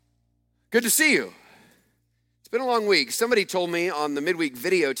Good to see you. It's been a long week. Somebody told me on the midweek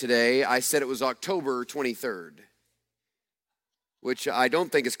video today, I said it was October 23rd, which I don't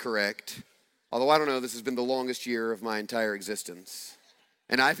think is correct. Although I don't know, this has been the longest year of my entire existence.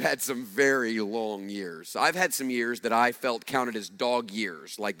 And I've had some very long years. I've had some years that I felt counted as dog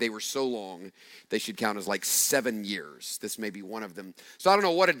years, like they were so long, they should count as like 7 years. This may be one of them. So I don't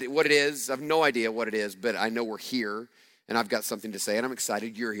know what it is. I have no idea what it is, but I know we're here. And I've got something to say, and I'm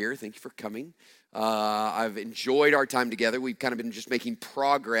excited you're here. Thank you for coming. I've enjoyed our time together. We've kind of been just making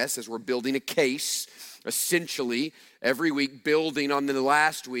progress as we're building a case, essentially, every week, building on the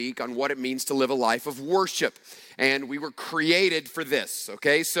last week on what it means to live a life of worship. And we were created for this,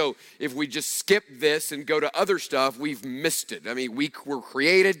 okay? So if we just skip this and go to other stuff, we've missed it. I mean, we were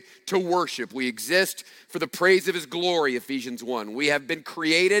created to worship. We exist for the praise of His glory, Ephesians 1. We have been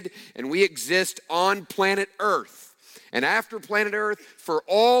created, and we exist on planet Earth. And after planet Earth, for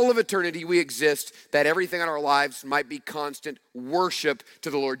all of eternity, we exist that everything in our lives might be constant worship to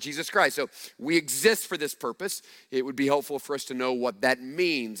the Lord Jesus Christ. So we exist for this purpose. It would be helpful for us to know what that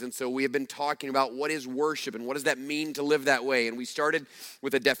means. And so we have been talking about what is worship and what does that mean to live that way. And we started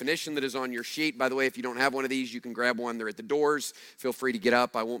with a definition that is on your sheet. By the way, if you don't have one of these, you can grab one. They're at the doors. Feel free to get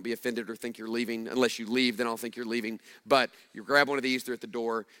up. I won't be offended or think you're leaving. Unless you leave, then I'll think you're leaving. But you grab one of these. They're at the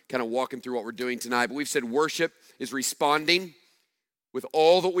door, kind of walking through what we're doing tonight. But we've said worship is responding with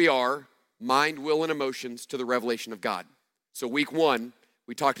all that we are, mind, will, and emotions to the revelation of God. So week 1,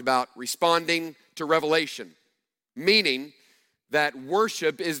 we talked about responding to revelation, meaning that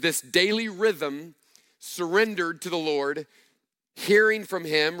worship is this daily rhythm surrendered to the Lord, hearing from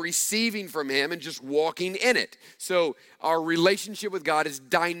Him, receiving from Him, and just walking in it. So our relationship with God is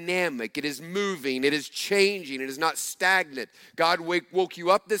dynamic. It is moving. It is changing. It is not stagnant. God woke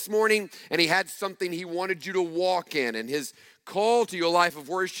you up this morning, and He had something He wanted you to walk in. And His call to you a life of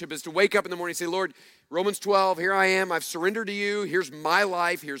worship is to wake up in the morning and say, Lord, Romans 12, here I am. I've surrendered to you. Here's my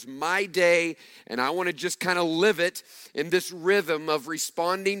life. Here's my day. And I want to just kind of live it in this rhythm of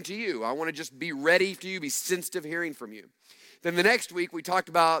responding to you. I want to just be ready for you, be sensitive hearing from you. Then the next week, we talked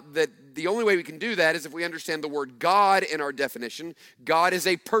about that the only way we can do that is if we understand the word God in our definition. God is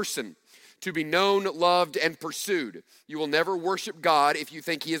a person to be known, loved, and pursued. You will never worship God if you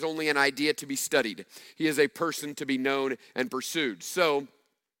think He is only an idea to be studied. He is a person to be known and pursued. So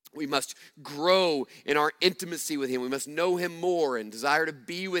we must grow in our intimacy with Him. We must know Him more and desire to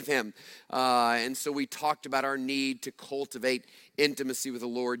be with Him. And so we talked about our need to cultivate intimacy with the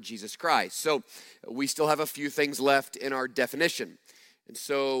Lord Jesus Christ. So we still have a few things left in our definition. And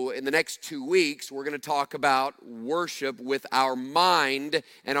so in the next 2 weeks, we're going to talk about worship with our mind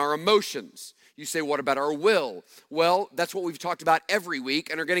and our emotions. You say, what about our will? Well, that's what we've talked about every week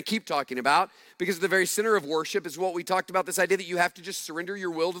and are going to keep talking about, because at the very center of worship is what we talked about, this idea that you have to just surrender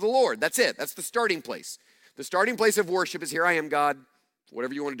your will to the Lord. That's it. That's the starting place. The starting place of worship is, here I am, God,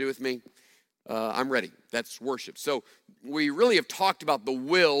 whatever you want to do with me. I'm ready. That's worship. So we really have talked about the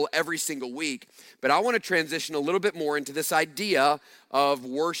will every single week, but I want to transition a little bit more into this idea of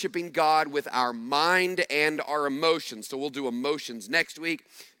worshiping God with our mind and our emotions. So we'll do emotions next week.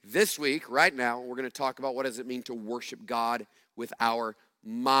 This week, right now, we're going to talk about what does it mean to worship God with our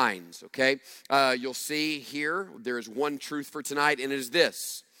minds, okay? You'll see here, there is one truth for tonight, and it is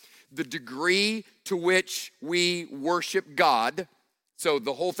this: the degree to which we worship God. So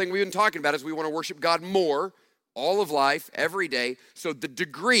the whole thing we've been talking about is we want to worship God more, all of life, every day. So the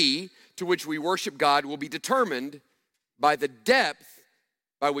degree to which we worship God will be determined by the depth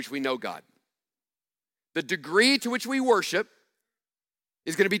by which we know God. The degree to which we worship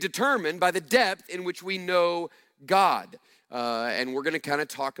is going to be determined by the depth in which we know God. And we're going to kind of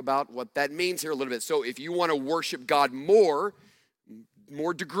talk about what that means here a little bit. So if you want to worship God more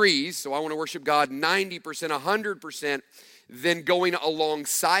degrees, so I want to worship God 90%, 100%, then going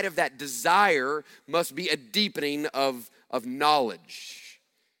alongside of that desire must be a deepening of knowledge.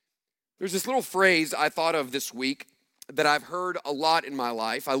 There's this little phrase I thought of this week that I've heard a lot in my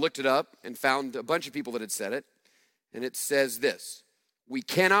life. I looked it up and found a bunch of people that had said it, and it says this: we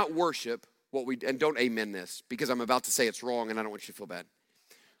cannot worship what we, and don't amen this, because I'm about to say it's wrong and I don't want you to feel bad.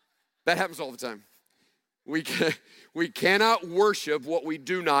 That happens all the time. We cannot worship what we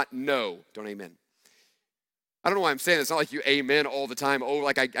do not know. Don't amen. I don't know why I'm saying this. It's not like you amen all the time. Oh,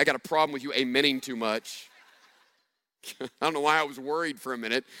 like I got a problem with you amening too much. I don't know why I was worried for a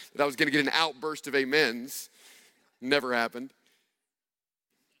minute that I was going to get an outburst of amens. Never happened.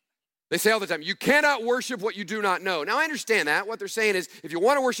 They say all the time, you cannot worship what you do not know. Now, I understand that. What they're saying is, if you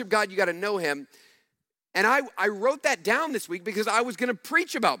want to worship God, you got to know Him. And I wrote that down this week because I was going to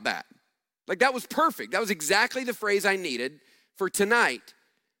preach about that. Like, that was perfect. That was exactly the phrase I needed for tonight.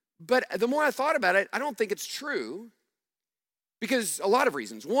 But the more I thought about it, I don't think it's true because a lot of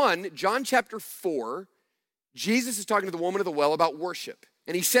reasons. One, John chapter 4, Jesus is talking to the woman of the well about worship.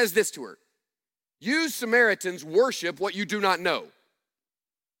 And he says this to her, "You Samaritans worship what you do not know."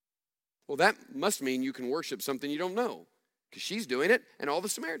 Well, that must mean you can worship something you don't know because she's doing it and all the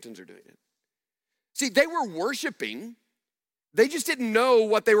Samaritans are doing it. See, they were worshiping. They just didn't know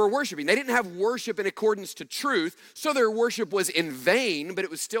what they were worshiping. They didn't have worship in accordance to truth, so their worship was in vain, but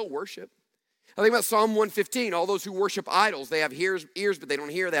it was still worship. I think about Psalm 115, all those who worship idols, they have ears, but they don't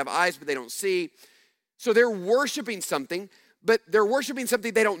hear. They have eyes, but they don't see. So they're worshiping something, but they're worshiping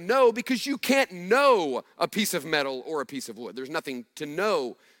something they don't know because you can't know a piece of metal or a piece of wood. There's nothing to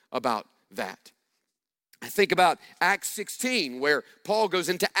know about that. I think about Acts 16, where Paul goes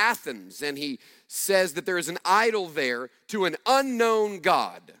into Athens and he says that there is an idol there to an unknown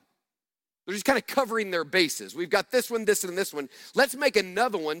God. They're just kind of covering their bases. We've got this one, this, and this one. Let's make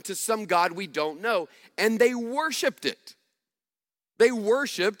another one to some God we don't know. And they worshiped it. They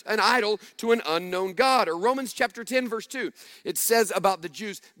worshiped an idol to an unknown God. Or Romans chapter 10, verse 2, it says about the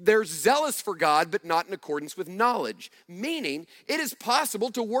Jews, they're zealous for God, but not in accordance with knowledge. Meaning, it is possible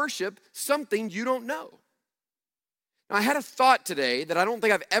to worship something you don't know. Now, I had a thought today that I don't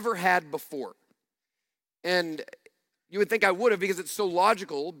think I've ever had before. And you would think I would have because it's so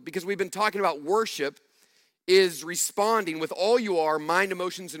logical, because we've been talking about worship is responding with all you are, mind,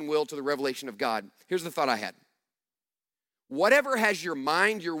 emotions, and will to the revelation of God. Here's the thought I had. Whatever has your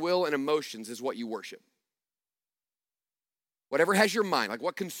mind, your will, and emotions is what you worship. Whatever has your mind, like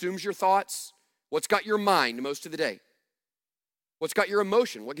what consumes your thoughts, what's got your mind most of the day? What's got your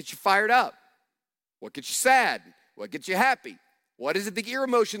emotion? What gets you fired up? What gets you sad? What gets you happy? What is it that get your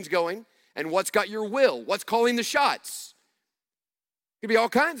emotions going? And what's got your will? What's calling the shots? Could be all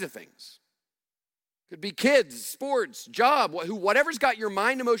kinds of things. Could be kids, sports, job, whatever's got your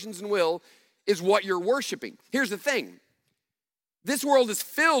mind, emotions, and will is what you're worshiping. Here's the thing. This world is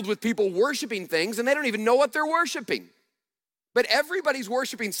filled with people worshiping things and they don't even know what they're worshiping. But everybody's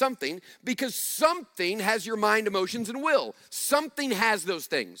worshiping something because something has your mind, emotions, and will. Something has those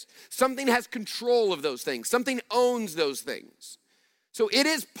things. Something has control of those things. Something owns those things. So it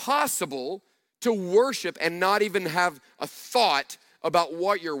is possible to worship and not even have a thought about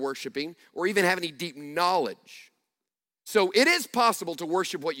what you're worshiping or even have any deep knowledge. So it is possible to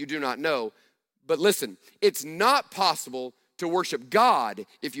worship what you do not know, but listen, it's not possible to worship God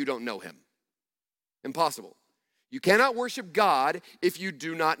if you don't know him. Impossible. You cannot worship God if you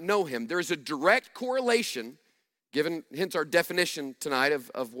do not know him. There is a direct correlation, given hence our definition tonight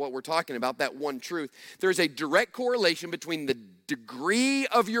of what we're talking about, that one truth. There's a direct correlation between the degree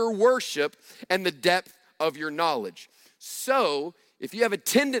of your worship and the depth of your knowledge. So, if you have a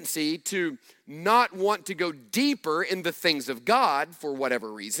tendency to not want to go deeper in the things of God for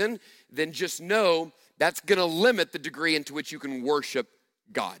whatever reason, then just know that's going to limit the degree into which you can worship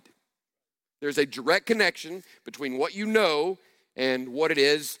God. There's a direct connection between what you know and what it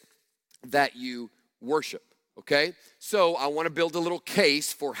is that you worship, okay? So I want to build a little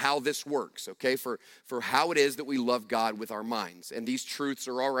case for how this works, okay? For how it is that we love God with our minds. And these truths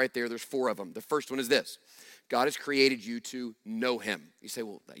are all right there. There's 4 of them. The first one is this. God has created you to know him. You say,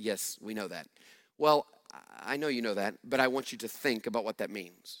 well, yes, we know that. Well, I know you know that, but I want you to think about what that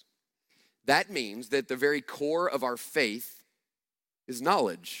means. That means that the very core of our faith is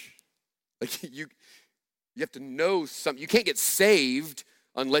knowledge. Like you have to know something. You can't get saved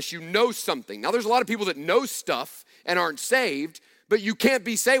unless you know something. Now, there's a lot of people that know stuff and aren't saved, but you can't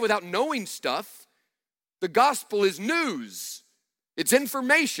be saved without knowing stuff. The gospel is news. It's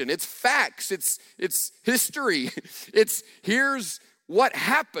information. It's facts. It's history. It's here's what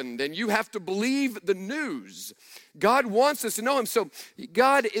happened, and you have to believe the news. God wants us to know him. So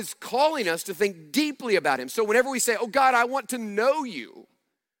God is calling us to think deeply about him. So whenever we say, oh, God, I want to know you,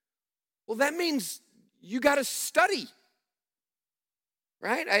 well, that means you got to study,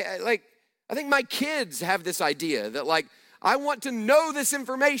 right? I think my kids have this idea that, like, I want to know this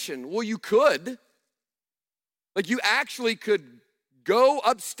information. Well, you could. Like, you actually could go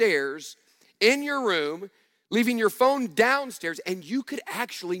upstairs in your room, leaving your phone downstairs, and you could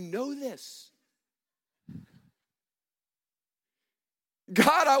actually know this.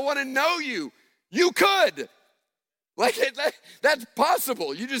 God, I want to know you. You could. Like that's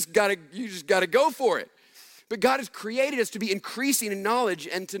possible. You just gotta go for it. But God has created us to be increasing in knowledge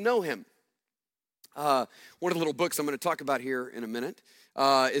and to know him. One of the little books I'm going to talk about here in a minute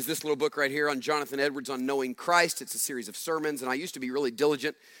is this little book right here on Jonathan Edwards on knowing Christ. It's a series of sermons, and I used to be really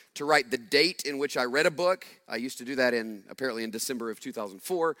diligent to write the date in which I read a book. I used to do that apparently in December of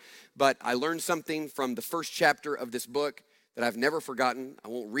 2004, but I learned something from the first chapter of this book that I've never forgotten. I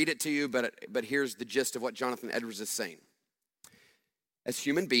won't read it to you, but here's the gist of what Jonathan Edwards is saying. As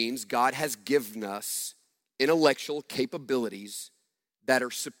human beings, God has given us intellectual capabilities that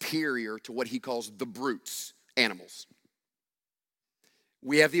are superior to what he calls the brutes, animals.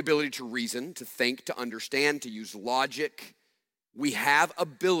 We have the ability to reason, to think, to understand, to use logic. We have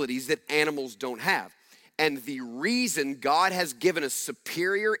abilities that animals don't have. And the reason God has given us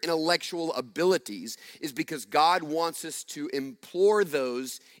superior intellectual abilities is because God wants us to employ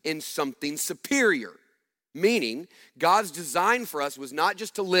those in something superior. Meaning, God's design for us was not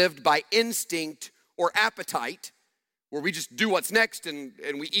just to live by instinct or appetite, where we just do what's next and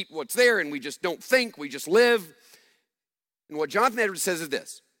we eat what's there and we just don't think, we just live. And what Jonathan Edwards says is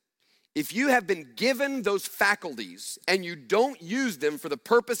this: if you have been given those faculties and you don't use them for the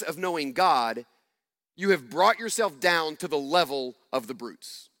purpose of knowing God, you have brought yourself down to the level of the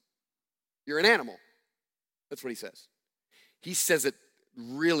brutes. You're an animal. That's what he says. He says it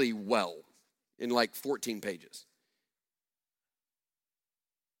really well in like 14 pages.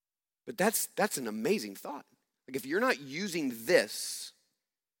 But that's an amazing thought. Like, if you're not using this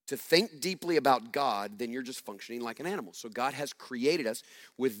to think deeply about God, then you're just functioning like an animal. So God has created us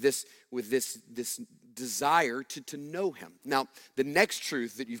with this desire to know him. Now, the next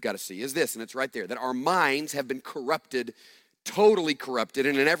truth that you've got to see is this, and it's right there, that our minds have been corrupted, totally corrupted,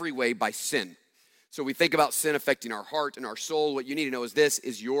 and in every way by sin. So we think about sin affecting our heart and our soul. What you need to know is this,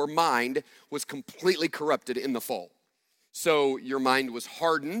 is your mind was completely corrupted in the fall. So your mind was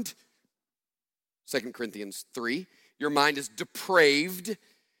hardened, 2 Corinthians 3. Your mind is depraved.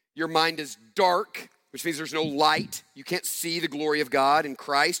 Your mind is dark, which means there's no light. You can't see the glory of God in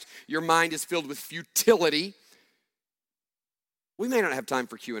Christ. Your mind is filled with futility. We may not have time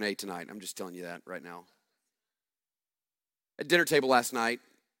for Q&A tonight. I'm just telling you that right now. At dinner table last night,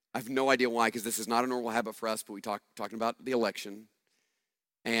 I have no idea why, because this is not a normal habit for us, but we talking about the election.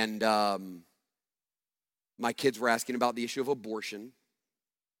 And my kids were asking about the issue of abortion.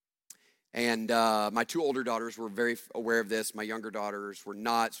 And my two older daughters were very aware of this. My younger daughters were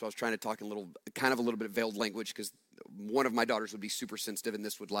not. So I was trying to talk in a little bit of veiled language, because one of my daughters would be super sensitive, and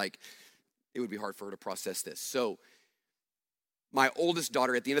it would be hard for her to process this. So my oldest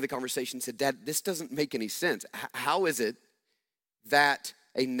daughter at the end of the conversation said, "Dad, this doesn't make any sense. How is it that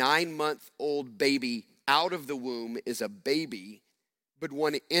a 9-month-old baby out of the womb is a baby, but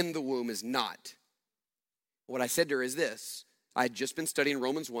one in the womb is not?" What I said to her is this. I had just been studying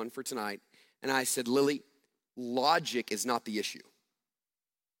Romans 1 for tonight, and I said, "Lily, logic is not the issue.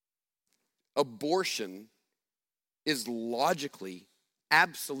 Abortion is logically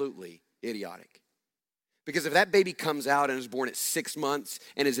absolutely idiotic. Because if that baby comes out and is born at 6 months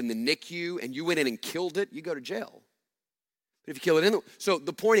and is in the NICU and you went in and killed it, you go to jail. But if you kill it so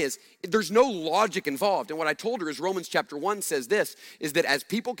the point is, there's no logic involved. And what I told her is Romans chapter 1 says this, is that as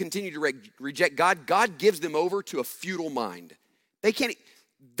people continue to reject God, God gives them over to a futile mind.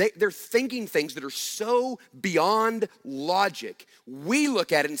 They're thinking things that are so beyond logic. We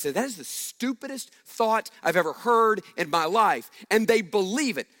look at it and say, that is the stupidest thought I've ever heard in my life. And they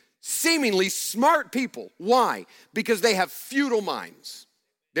believe it. Seemingly smart people. Why? Because they have futile minds.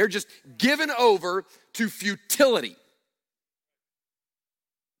 They're just given over to futility.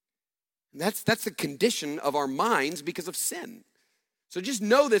 And that's the condition of our minds because of sin. So just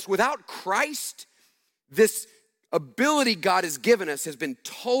know this, without Christ, this ability God has given us has been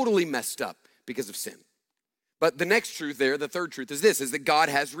totally messed up because of sin. But the next truth there, the third truth is this, is that God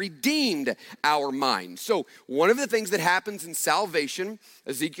has redeemed our mind. So one of the things that happens in salvation,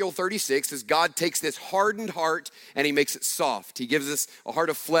 Ezekiel 36, is God takes this hardened heart and he makes it soft. He gives us a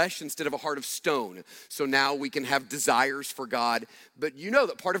heart of flesh instead of a heart of stone. So now we can have desires for God. But you know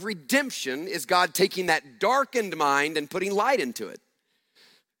that part of redemption is God taking that darkened mind and putting light into it.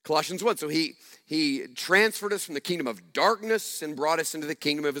 Colossians 1, so he transferred us from the kingdom of darkness and brought us into the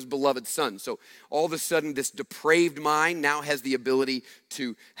kingdom of his beloved Son. So all of a sudden, this depraved mind now has the ability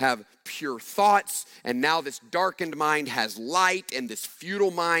to have pure thoughts, and now this darkened mind has light, and this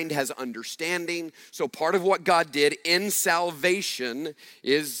futile mind has understanding. So part of what God did in salvation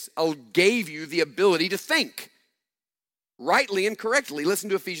is gave you the ability to think rightly and correctly. Listen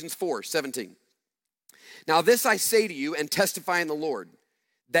to Ephesians 4:17. Now this I say to you and testify in the Lord,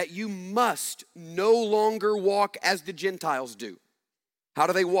 that you must no longer walk as the Gentiles do. How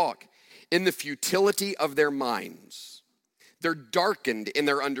do they walk? In the futility of their minds. They're darkened in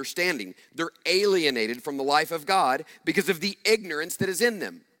their understanding. They're alienated from the life of God because of the ignorance that is in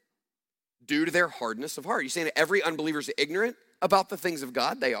them due to their hardness of heart. You're saying that every unbeliever is ignorant about the things of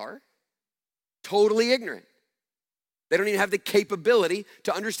God? They are. Totally ignorant. They don't even have the capability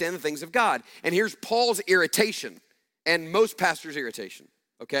to understand the things of God. And here's Paul's irritation. and most pastors' irritation,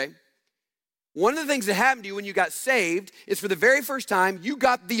 okay? One of the things that happened to you when you got saved is for the very first time, you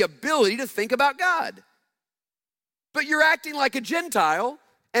got the ability to think about God. But you're acting like a Gentile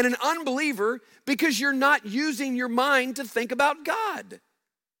and an unbeliever because you're not using your mind to think about God.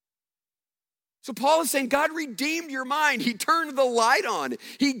 So Paul is saying God redeemed your mind. He turned the light on.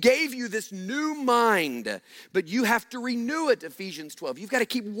 He gave you this new mind, but you have to renew it, Ephesians 12. You've got to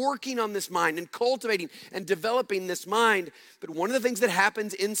keep working on this mind and cultivating and developing this mind. But one of the things that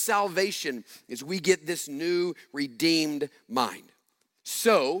happens in salvation is we get this new redeemed mind.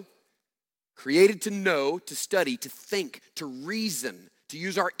 So, created to know, to study, to think, to reason, to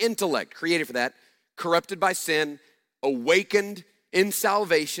use our intellect, created for that, corrupted by sin, awakened in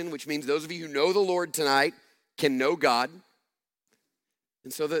salvation, which means those of you who know the Lord tonight can know God.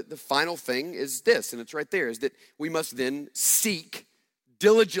 And so the final thing is this, and it's right there, is that we must then seek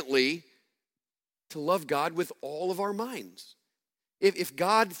diligently to love God with all of our minds. If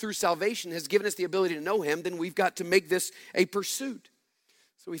God, through salvation, has given us the ability to know him, then we've got to make this a pursuit.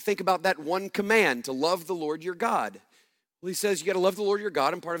 So we think about that one command, to love the Lord your God. Well, he says you got to love the Lord your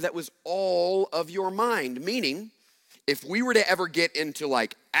God, and part of that was all of your mind, meaning if we were to ever get into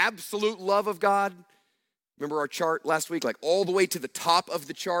like absolute love of God, remember our chart last week, like all the way to the top of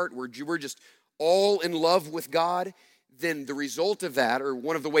the chart where we're just all in love with God, then the result of that, or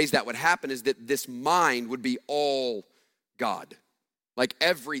one of the ways that would happen, is that this mind would be all God. Like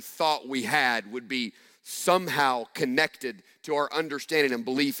every thought we had would be somehow connected to our understanding and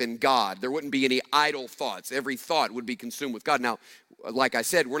belief in God. There wouldn't be any idle thoughts. Every thought would be consumed with God. Now, like I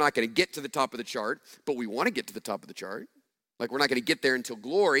said, we're not going to get to the top of the chart, but we want to get to the top of the chart. Like we're not going to get there until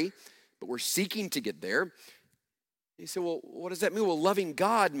glory, but we're seeking to get there. You say, well, what does that mean? Well, loving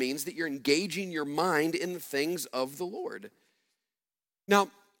God means that you're engaging your mind in the things of the Lord. Now,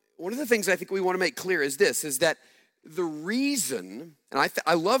 one of the things I think we want to make clear is this, is that the reason, and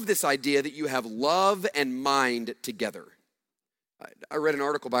I love this idea that you have love and mind together. I read an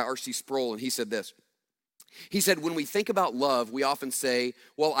article by R.C. Sproul, and he said this. He said, when we think about love, we often say,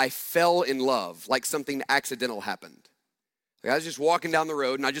 well, I fell in love, like something accidental happened. Like I was just walking down the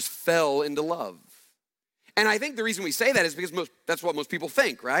road, and I just fell into love. And I think the reason we say that is because that's what most people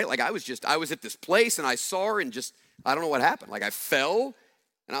think, right? Like I was at this place, and I saw her, and just, I don't know what happened. Like I fell,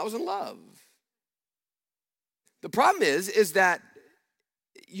 and I was in love. The problem is that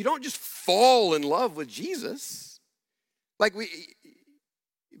you don't just fall in love with Jesus.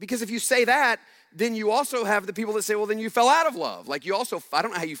 Because if you say that, then you also have the people that say, well, then you fell out of love. Like you also, I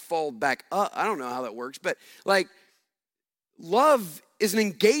don't know how you fall back up. I don't know how that works, but like love is an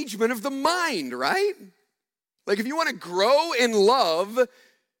engagement of the mind, right? Like if you want to grow in love,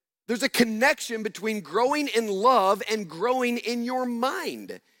 there's a connection between growing in love and growing in your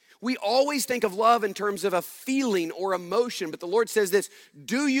mind. We always think of love in terms of a feeling or emotion, but the Lord says this,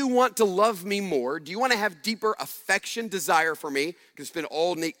 do you want to love me more? Do you want to have deeper affection, desire for me? Because spend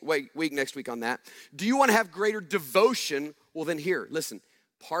all week next week on that. Do you want to have greater devotion? Well, then here, listen,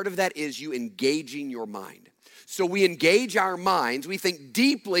 part of that is you engaging your mind. So we engage our minds, we think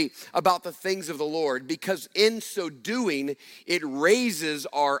deeply about the things of the Lord, because in so doing, it raises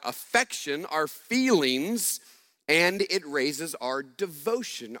our affection, our feelings, and it raises our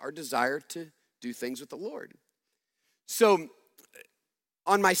devotion, our desire to do things with the Lord. So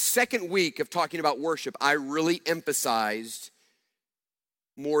on my second week of talking about worship, I really emphasized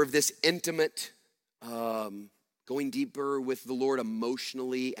more of this intimate, going deeper with the Lord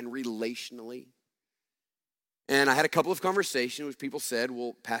emotionally and relationally. And I had a couple of conversations which people said,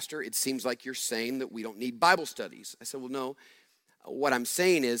 well, Pastor, it seems like you're saying that we don't need Bible studies. I said, well, no. What I'm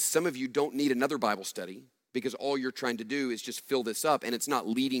saying is some of you don't need another Bible study, because all you're trying to do is just fill this up, and it's not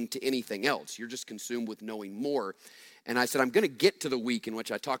leading to anything else. You're just consumed with knowing more. And I said, I'm going to get to the week in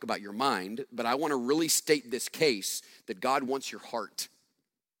which I talk about your mind, but I want to really state this case that God wants your heart.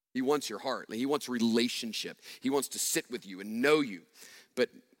 He wants your heart. He wants relationship. He wants to sit with you and know you. But,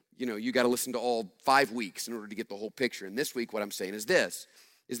 you got to listen to all 5 weeks in order to get the whole picture. And this week, what I'm saying is this,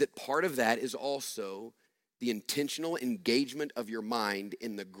 is that part of that is also the intentional engagement of your mind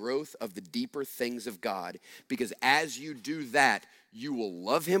in the growth of the deeper things of God. Because as you do that, you will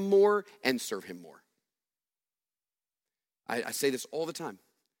love him more and serve him more. I say this all the time.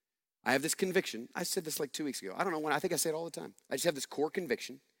 I have this conviction. I said this like 2 weeks ago. I don't know when. I think I say it all the time. I just have this core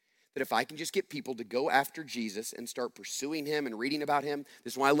conviction that if I can just get people to go after Jesus and start pursuing him and reading about him,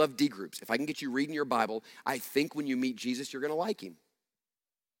 this is why I love D groups. If I can get you reading your Bible, I think when you meet Jesus, you're going to like him.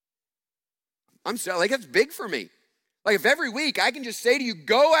 I'm sorry, like that's big for me. Like if every week I can just say to you,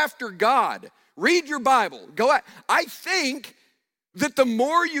 go after God, read your Bible, I think that the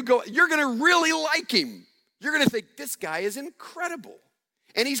more you go, you're going to really like him. You're going to think, this guy is incredible.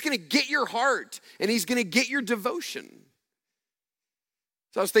 And he's going to get your heart, and he's going to get your devotion.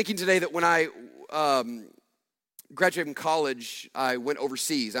 So I was thinking today that when I graduated from college, I went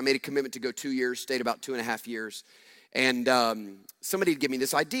overseas. I made a commitment to go 2 years, stayed about 2.5 years. And somebody gave me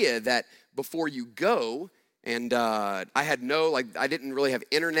this idea that before you go, and I didn't really have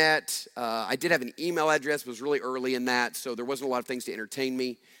internet. I did have an email address, but it was really early in that, so there wasn't a lot of things to entertain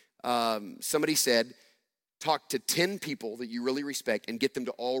me. Somebody said, talk to 10 people that you really respect and get them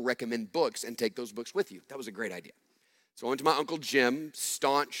to all recommend books and take those books with you. That was a great idea. So I went to my Uncle Jim,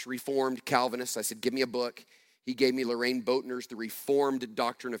 staunch Reformed Calvinist. I said, give me a book. He gave me Lorraine Boatner's The Reformed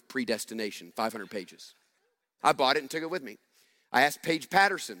Doctrine of Predestination, 500 pages. I bought it and took it with me. I asked Paige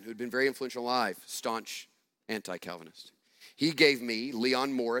Patterson, who'd been very influential in life, staunch anti-Calvinist. He gave me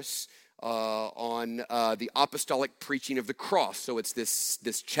Leon Morris on the apostolic preaching of the cross. So it's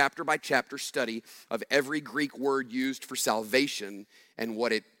this chapter by chapter study of every Greek word used for salvation and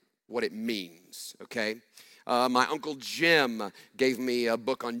what it means, okay? My Uncle Jim gave me a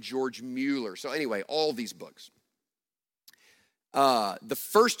book on George Mueller. So anyway, all these books. The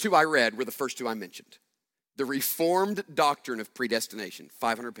first two I read were the first two I mentioned. The Reformed Doctrine of Predestination,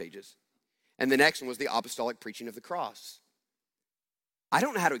 500 pages. And the next one was the apostolic preaching of the cross. I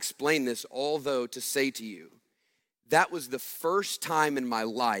don't know how to explain this, although to say to you, that was the first time in my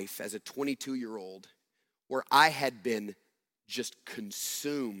life as a 22-year-old where I had been just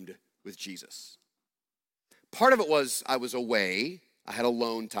consumed with Jesus. Part of it was I was away. I had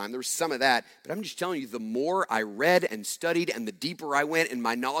alone time. There was some of that. But I'm just telling you, the more I read and studied and the deeper I went in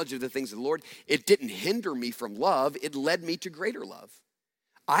my knowledge of the things of the Lord, it didn't hinder me from love. It led me to greater love.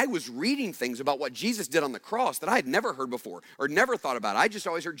 I was reading things about what Jesus did on the cross that I had never heard before or never thought about. I just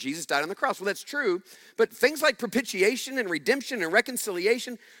always heard Jesus died on the cross. Well, that's true. But things like propitiation and redemption and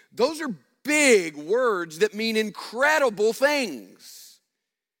reconciliation, those are big words that mean incredible things.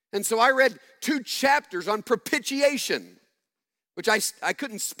 And so I read 2 chapters on propitiation, which I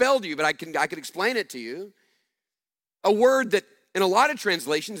couldn't spell to you, but I could explain it to you. A word that in a lot of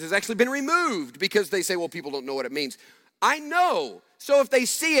translations has actually been removed because they say, well, people don't know what it means. I know. So if they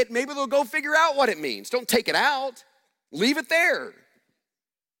see it, maybe they'll go figure out what it means. Don't take it out. Leave it there.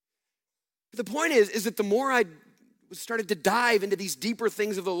 But the point is that the more I started to dive into these deeper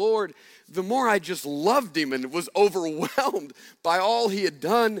things of the Lord, the more I just loved him and was overwhelmed by all he had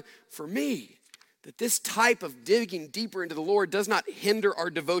done for me. That this type of digging deeper into the Lord does not hinder our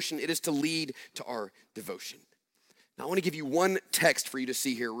devotion. It is to lead to our devotion. Now I want to give you one text for you to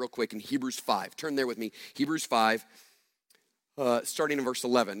see here real quick in Hebrews 5. Turn there with me. Hebrews 5. Starting in verse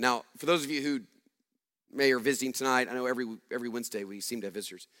 11. Now, for those of you who may are visiting tonight, I know every Wednesday we seem to have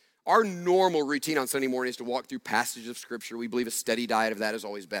visitors. Our normal routine on Sunday morning is to walk through passages of Scripture. We believe a steady diet of that is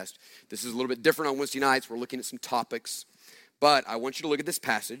always best. This is a little bit different on Wednesday nights. We're looking at some topics. But I want you to look at this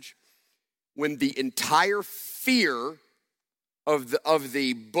passage. When the entire fear of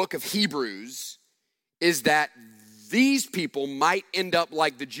the book of Hebrews is that these people might end up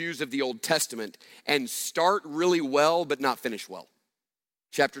like the Jews of the Old Testament and start really well but not finish well.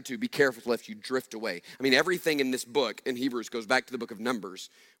 Chapter 2, be careful lest you drift away. I mean, everything in this book in Hebrews goes back to the book of Numbers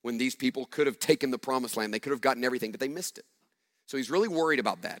when these people could have taken the promised land. They could have gotten everything, but they missed it. So he's really worried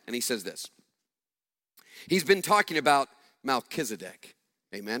about that. And he says this. He's been talking about Melchizedek.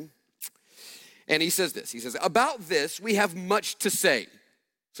 Amen? And he says this. He says, about this we have much to say.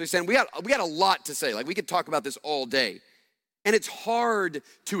 So he's saying we got a lot to say. Like we could talk about this all day. And it's hard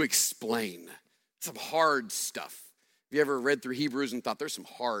to explain. Some hard stuff. Have you ever read through Hebrews and thought there's some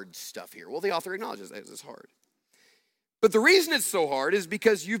hard stuff here? Well, the author acknowledges that it's hard. But the reason it's so hard is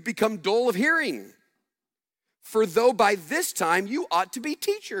because you've become dull of hearing. For though by this time you ought to be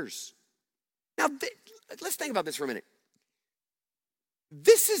teachers. Now, let's think about this for a minute.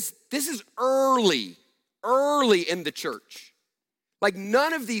 This is early in the church. Like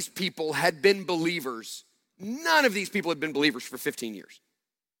none of these people had been believers. None of these people had been believers for 15 years,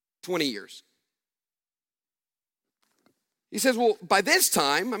 20 years. He says, well, by this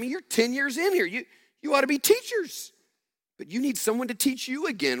time, I mean, you're 10 years in here. You ought to be teachers. But you need someone to teach you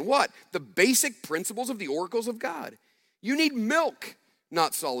again. What? The basic principles of the oracles of God. You need milk,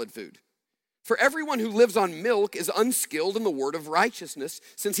 not solid food. For everyone who lives on milk is unskilled in the word of righteousness,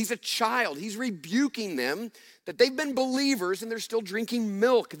 since he's a child. He's rebuking them that they've been believers and they're still drinking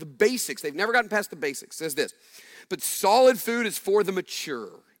milk, the basics. They've never gotten past the basics. It says this, but solid food is for the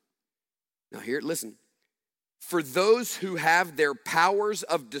mature. Now here, listen. For those who have their powers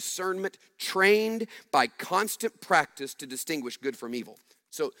of discernment trained by constant practice to distinguish good from evil.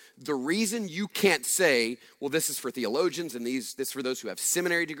 So the reason you can't say, well, this is for theologians and this for those who have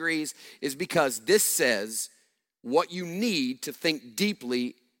seminary degrees, is because this says what you need to think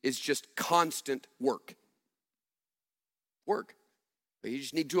deeply is just constant work. Work. You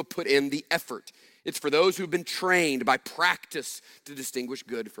just need to put in the effort. It's for those who've been trained by practice to distinguish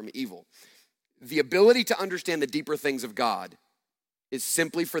good from evil. The ability to understand the deeper things of God is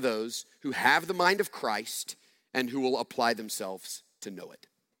simply for those who have the mind of Christ and who will apply themselves to know it.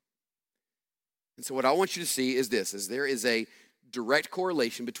 And so what I want you to see is this, is there is a direct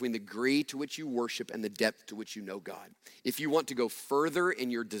correlation between the degree to which you worship and the depth to which you know God. If you want to go further in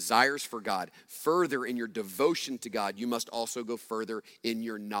your desires for God, further in your devotion to God, you must also go further in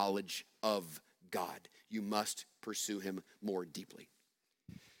your knowledge of God. You must pursue him more deeply.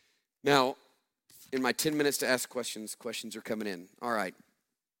 Now, in my 10 minutes to ask questions are coming in. All right.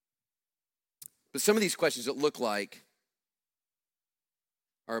 But some of these questions that look like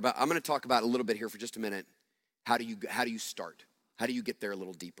are about, I'm going to talk about a little bit here for just a minute. How do you start? How do you get there a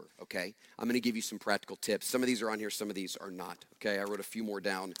little deeper, okay? I'm going to give you some practical tips. Some of these are on here, some of these are not, okay? I wrote a few more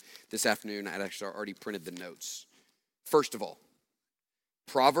down this afternoon. I actually already printed the notes. First of all,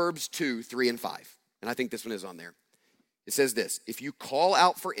 Proverbs 2, 3, and 5. And I think this one is on there. It says this, if you call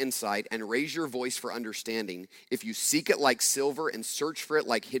out for insight and raise your voice for understanding, if you seek it like silver and search for it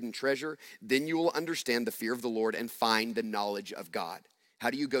like hidden treasure, then you will understand the fear of the Lord and find the knowledge of God. How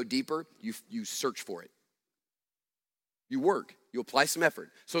do you go deeper? You search for it. You work. You apply some effort.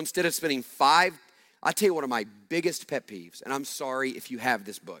 So instead of spending I'll tell you one of my biggest pet peeves, and I'm sorry if you have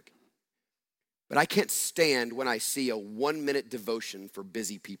this book, but I can't stand when I see a 1-minute devotion for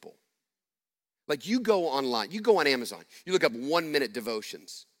busy people. Like you go online, you go on Amazon, you look up 1-minute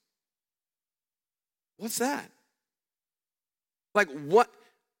devotions. What's that? Like what?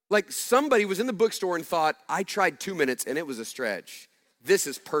 Like somebody was in the bookstore and thought, I tried 2 minutes and it was a stretch. This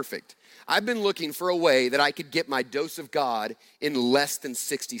is perfect. I've been looking for a way that I could get my dose of God in less than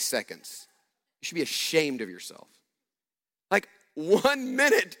 60 seconds. You should be ashamed of yourself. Like 1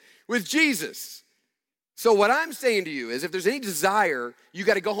 minute with Jesus. So what I'm saying to you is if there's any desire, you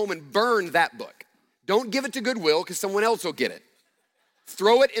got to go home and burn that book. Don't give it to Goodwill because someone else will get it.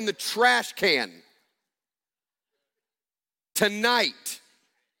 Throw it in the trash can. Tonight.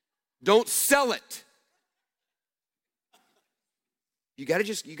 Don't sell it. You got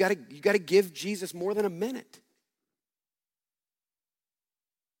to give Jesus more than a minute.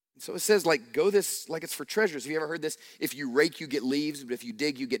 So it says go this like it's for treasures. Have you ever heard this? If you rake, you get leaves, but if you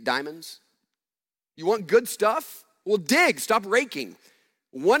dig, you get diamonds. You want good stuff? Well, dig, stop raking.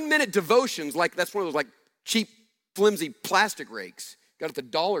 1-minute devotions, that's one of those cheap, flimsy plastic rakes. Got at the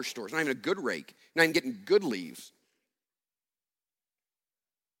dollar store. It's not even a good rake. You're not even getting good leaves.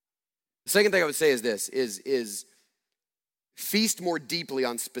 The second thing I would say is this, is feast more deeply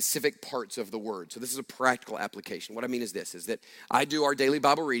on specific parts of the word. So this is a practical application. What I mean is this, is that I do our daily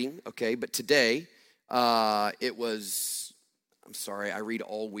Bible reading, okay, but today I read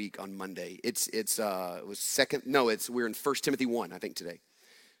all week on Monday. We're in 1 Timothy 1, I think today.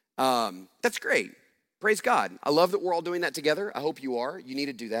 That's great. Praise God. I love that we're all doing that together. I hope you are. You need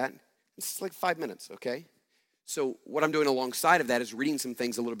to do that. It's like 5 minutes, okay? So what I'm doing alongside of that is reading some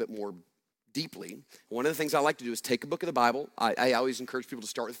things a little bit more deeply. One of the things I like to do is take a book of the Bible. I always encourage people to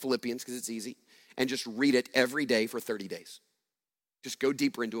start with Philippians because it's easy, and just read it every day for 30 days. Just go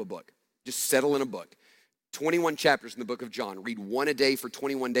deeper into a book. Just settle in a book. 21 chapters in the book of John. Read one a day for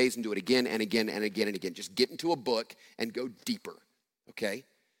 21 days and do it again and again and again and again. Just get into a book and go deeper, okay?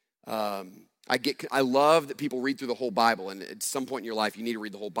 I love that people read through the whole Bible, and at some point in your life, you need to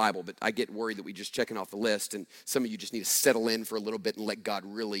read the whole Bible, but I get worried that we just checking off the list, and some of you just need to settle in for a little bit and let God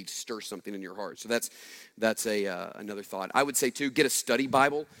really stir something in your heart. So that's another thought. I would say, too, get a study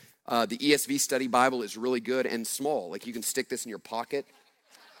Bible. The ESV study Bible is really good and small. Like, you can stick this in your pocket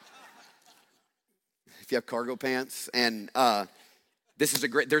if you have cargo pants. And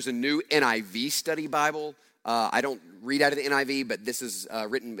there's a new NIV study Bible. I don't read out of the NIV, but this is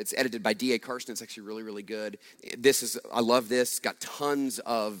it's edited by D.A. Carson. It's actually really, really good. I love this. Got tons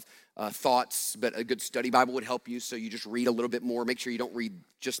of thoughts, but a good study Bible would help you. So you just read a little bit more. Make sure you don't read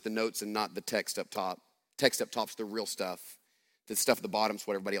just the notes and not the text up top. Text up top's the real stuff. The stuff at the bottom's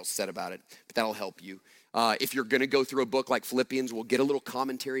what everybody else said about it, but that'll help you. If you're going to go through a book like Philippians, we'll get a little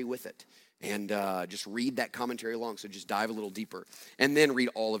commentary with it. And just read that commentary along. So just dive a little deeper. And then read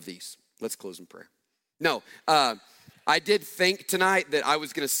all of these. Let's close in prayer. No, I did think tonight that I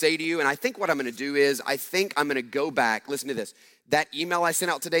was going to say to you, and I think what I'm going to do is I think I'm going to go back. Listen to this. That email I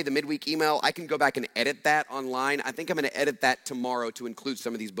sent out today, the midweek email, I can go back and edit that online. I think I'm going to edit that tomorrow to include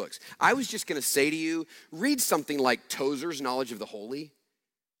some of these books. I was just going to say to you, read something like Tozer's Knowledge of the Holy.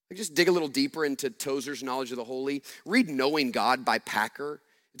 Like just dig a little deeper into Tozer's Knowledge of the Holy. Read Knowing God by Packer.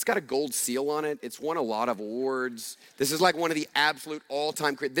 It's got a gold seal on it. It's won a lot of awards. This is like one of the absolute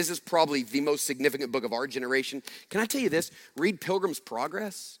all-time, this is probably the most significant book of our generation. Can I tell you this? Read Pilgrim's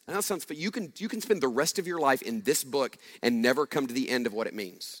Progress. I know it sounds, but you can spend the rest of your life in this book and never come to the end of what it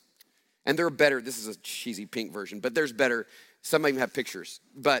means. And there are better, this is a cheesy pink version, but there's better, some even have pictures.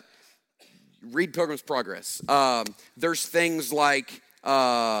 But read Pilgrim's Progress. There's things like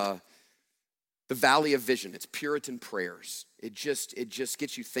The Valley of Vision. It's Puritan prayers. It just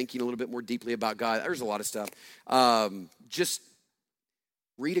gets you thinking a little bit more deeply about God. There's a lot of stuff. Just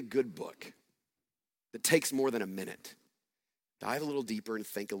read a good book that takes more than a minute. Dive a little deeper and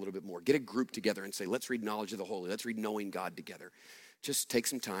think a little bit more. Get a group together and say, let's read Knowledge of the Holy. Let's read Knowing God together. Just take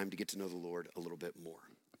some time to get to know the Lord a little bit more.